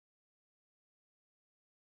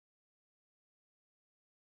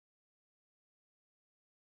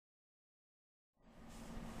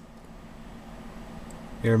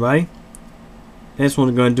Hey everybody, I just want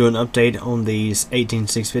to go and do an update on these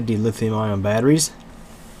 18650 lithium ion batteries.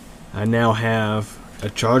 I now have a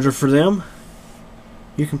charger for them.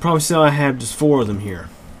 You can probably see I have just 4 of them here.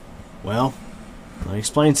 Well, let me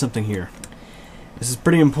explain something here. This is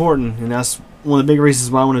pretty important, and that's one of the big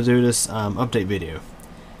reasons why I want to do this update video.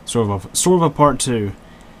 Sort of a part 2.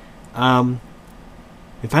 If I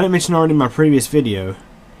didn't mention already in my previous video,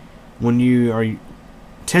 when you are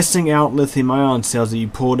testing out lithium ion cells that you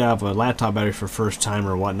pulled out of a laptop battery for the first time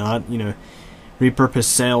or whatnot, repurpose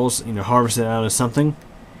cells, harvest it out of something,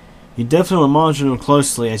 you definitely want to monitor them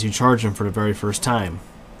closely as you charge them for the very first time.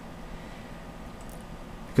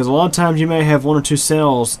 Because a lot of times you may have 1 or 2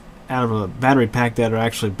 cells out of a battery pack that are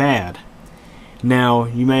actually bad. Now,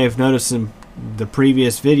 you may have noticed in the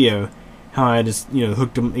previous video how I just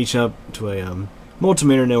hooked them each up to a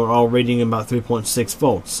multimeter, and they were all reading about 3.6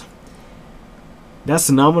 volts. That's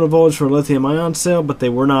the nominal voltage for a lithium ion cell, but they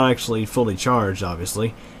were not actually fully charged,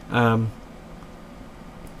 obviously. All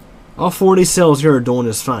 4 of these cells here are doing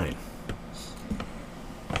just fine.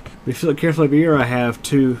 If you look carefully over here, I have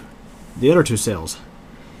the other 2 cells.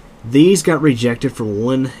 These got rejected for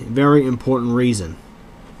one very important reason.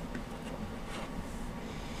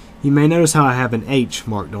 You may notice how I have an H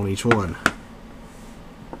marked on each one.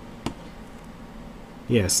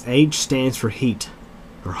 Yes, H stands for heat,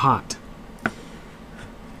 or hot.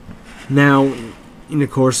 Now, and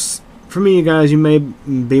of course, for me, you guys, you may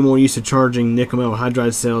be more used to charging nickel metal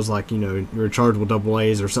hydride cells like, your rechargeable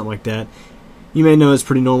AA's or something like that. You may know it's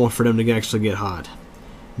pretty normal for them to actually get hot.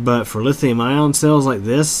 But for lithium ion cells like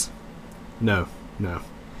this, no.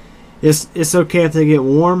 It's okay if they get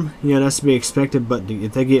warm, that's to be expected, but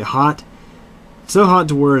if they get hot, so hot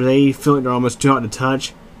to where they feel like they're almost too hot to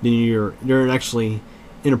touch, then you're actually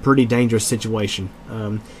in a pretty dangerous situation.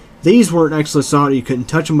 These weren't actually so hot you couldn't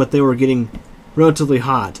touch them, but they were getting relatively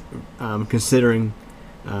hot, considering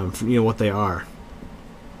what they are.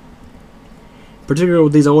 Particularly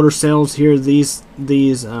with these older cells here, these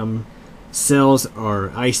cells are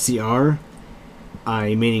ICR,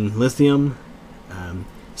 I meaning lithium,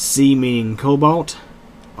 C meaning cobalt,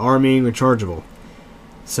 R meaning rechargeable.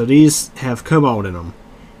 So these have cobalt in them,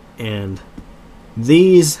 and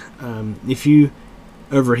these, if you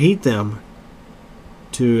overheat them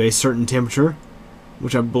to a certain temperature,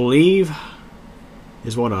 which I believe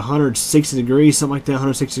is 160 degrees, something like that,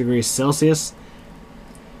 160 degrees Celsius.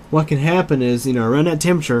 What can happen is, around that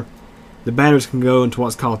temperature, the batteries can go into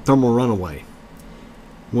what's called thermal runaway.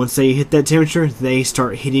 Once they hit that temperature, they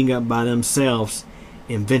start heating up by themselves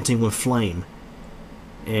and venting with flame.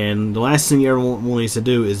 And the last thing you ever want to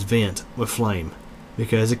do is vent with flame,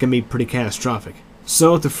 because it can be pretty catastrophic.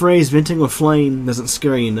 So if the phrase venting with flame doesn't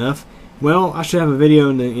scare you enough, well, I should have a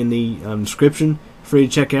video in the description for you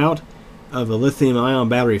to check out of a lithium ion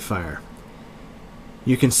battery fire.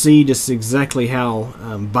 You can see just exactly how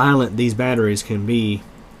violent these batteries can be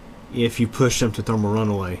if you push them to thermal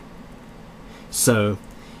runaway. So,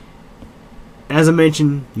 as I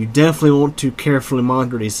mentioned, you definitely want to carefully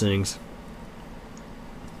monitor these things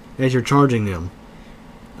as you're charging them.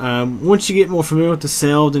 Once you get more familiar with the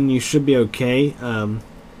cell, then you should be okay.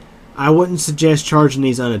 I wouldn't suggest charging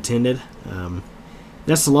these unattended.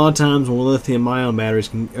 That's a lot of times when lithium ion batteries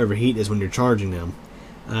can overheat, is when you're charging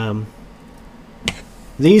them.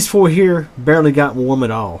 These 4 here barely got warm at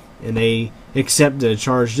all, and they accepted a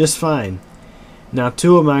charge just fine. Now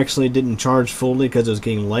 2 of them actually didn't charge fully because it was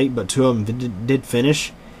getting late, but 2 of them did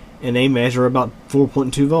finish, and they measure about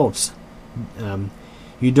 4.2 volts.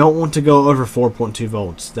 You don't want to go over 4.2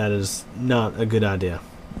 volts. That is not a good idea.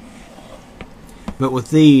 But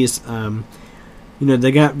with these,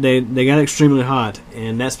 they got extremely hot,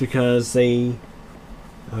 and that's because they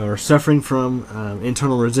are suffering from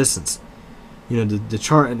internal resistance.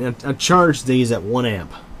 I charged these at 1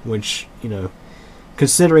 amp, which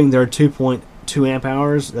considering they're 2.2 amp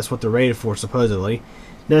hours, that's what they're rated for supposedly.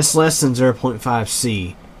 That's less than 0.5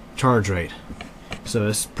 C charge rate, so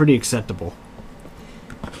it's pretty acceptable.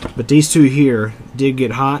 But these 2 here did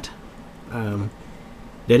get hot.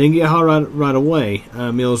 They didn't get hot right away.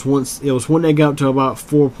 It was when they got up to about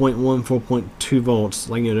 4.1, 4.2 volts,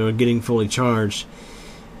 like they were getting fully charged,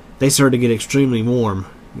 they started to get extremely warm,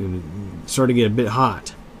 started to get a bit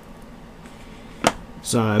hot.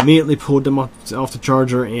 So I immediately pulled them off the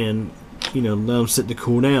charger and let them sit to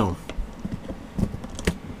cool down.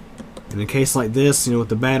 In a case like this, with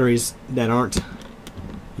the batteries that aren't,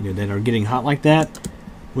 that are getting hot like that,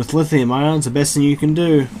 with lithium ions, the best thing you can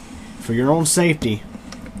do for your own safety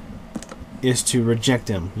is to reject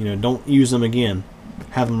them. Don't use them again.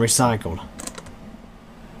 Have them recycled.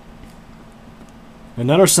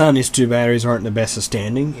 Another sign these two batteries aren't the best of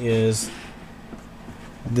standing is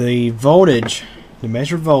the voltage, the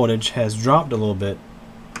measured voltage has dropped a little bit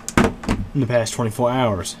in the past 24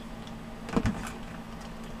 hours. I'm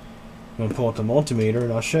going to pull up the multimeter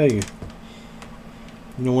and I'll show you.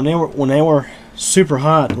 You know, when they were super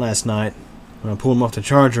hot last night, when I pulled them off the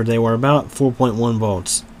charger, they were about 4.1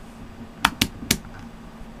 volts.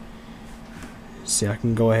 See, I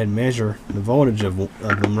can go ahead and measure the voltage of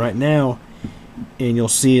them right now, and you'll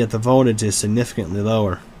see that the voltage is significantly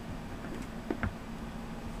lower.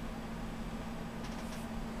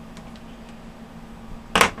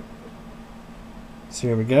 So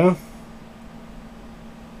here we go. You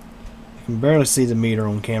can barely see the meter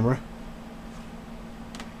on camera.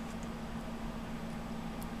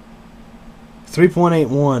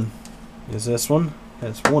 3.81 is this one.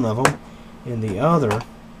 That's one of them. And the other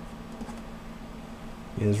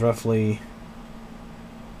is roughly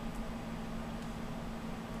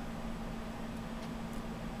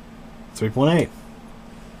 3.8.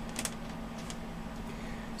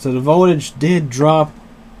 So the voltage did drop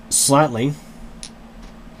slightly.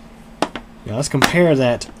 Now let's compare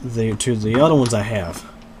that to the other ones I have.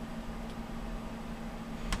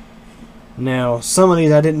 Now some of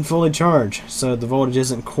these I didn't fully charge, so the voltage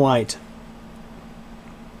isn't quite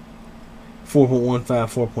 4.15,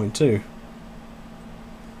 4.2.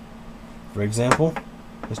 For example,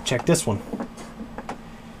 let's check this one.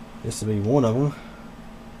 This will be one of them.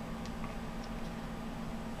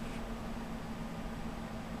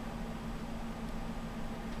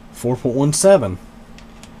 .17.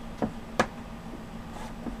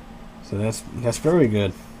 So that's very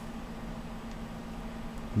good.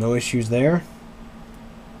 No issues there.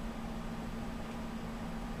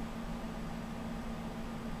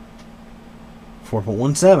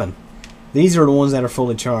 .17. These are the ones that are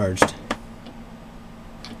fully charged.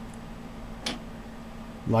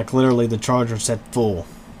 Like literally the charger set full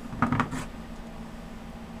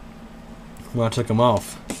when I took them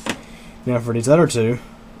off. Now for these other two,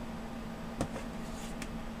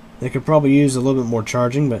 they could probably use a little bit more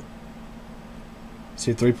charging, but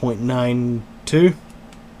see 3.92.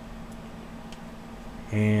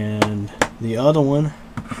 And the other one,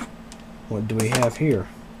 what do we have here?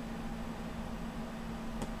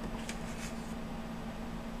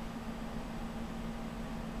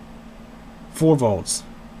 .4 volts.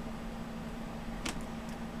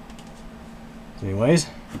 Anyways,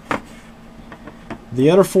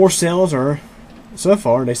 the other 4 cells are, so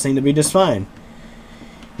far, they seem to be just fine.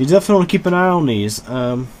 You definitely want to keep an eye on these,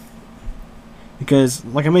 because,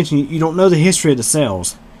 like I mentioned, you don't know the history of the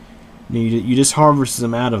cells. You just harvest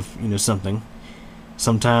them out of something.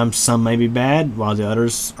 Sometimes some may be bad, while the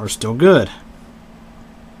others are still good.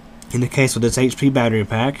 In the case of this HP battery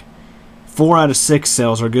pack, 4 out of 6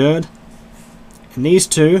 cells are good, and these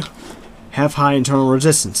 2 have high internal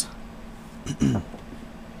resistance. So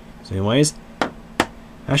anyways,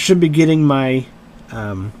 I should be getting my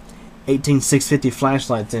 18650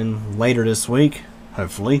 flashlights in later this week,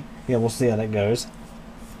 hopefully. Yeah, we'll see how that goes.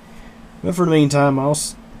 But for the meantime, I'll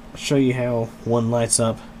show you how one lights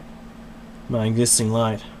up my existing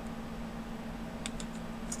light.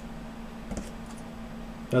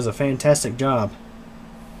 Does a fantastic job.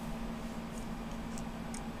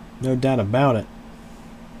 No doubt about it.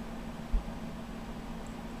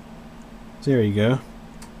 So there you go.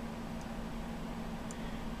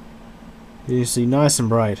 You see, nice and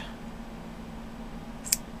bright.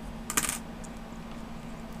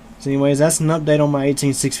 So anyways, that's an update on my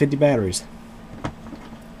 18650 batteries.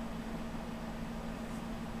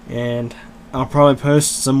 And I'll probably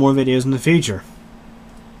post some more videos in the future.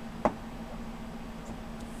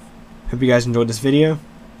 Hope you guys enjoyed this video.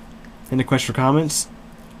 Any questions or comments?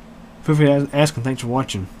 Feel free to ask, and thanks for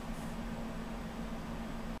watching.